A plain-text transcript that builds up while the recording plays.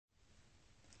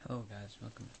Hello guys,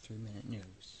 welcome to 3 Minute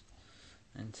News.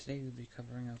 And today we'll be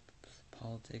covering up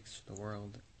politics, the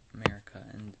world, America,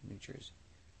 and New Jersey.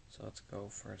 So let's go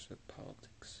first with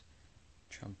politics.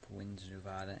 Trump wins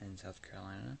Nevada and South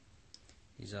Carolina.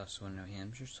 He's also in New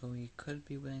Hampshire, so he could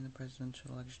be winning the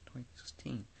presidential election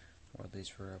 2016, or at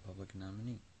least for a Republican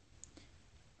nominee.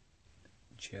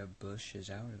 Jeb Bush is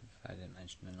out, if I didn't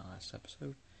mention in the last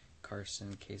episode. Carson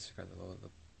and Kasich are the low of the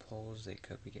polls, they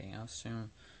could be getting out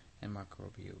soon. And Marco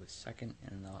Rubio was second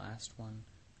in the last one,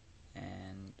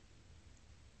 and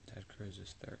Ted Cruz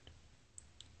is third.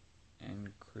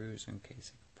 And Cruz and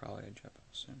Kasich probably drop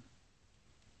out soon.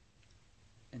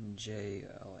 And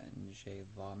LNJ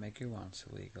lawmaker wants to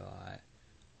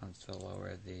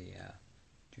lower the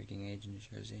drinking age in New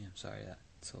Jersey. I'm sorry,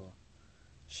 that's a little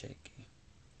shaky.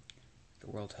 The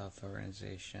World Health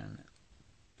Organization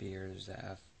fears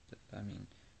that the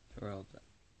World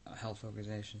Health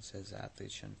Organization says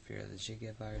athletes shouldn't fear the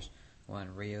Zika virus. Well,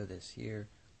 in Rio this year,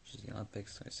 which is the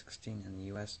Olympics 2016 in the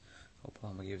U.S.,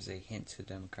 Obama gives a hint to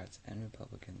Democrats and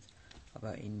Republicans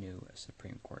about a new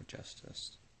Supreme Court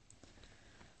justice.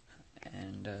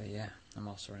 And I'm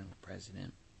also running for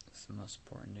president. It's the most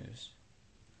important news.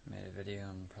 I made a video.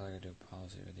 I'm probably going to do a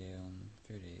policy video in a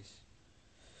few days.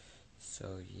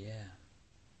 So, yeah.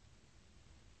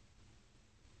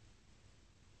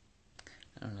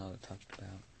 I don't know what to talk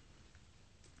about.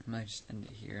 I might just end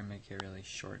it here and make a really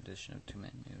short edition of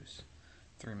 2-minute news.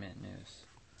 3-minute news.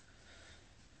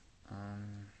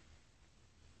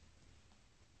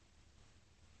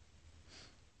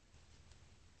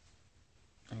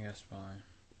 I guess fine.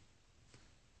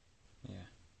 Yeah.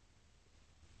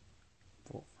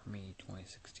 Vote for me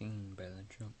 2016, better than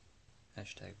Trump.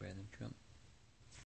 Hashtag better than Trump.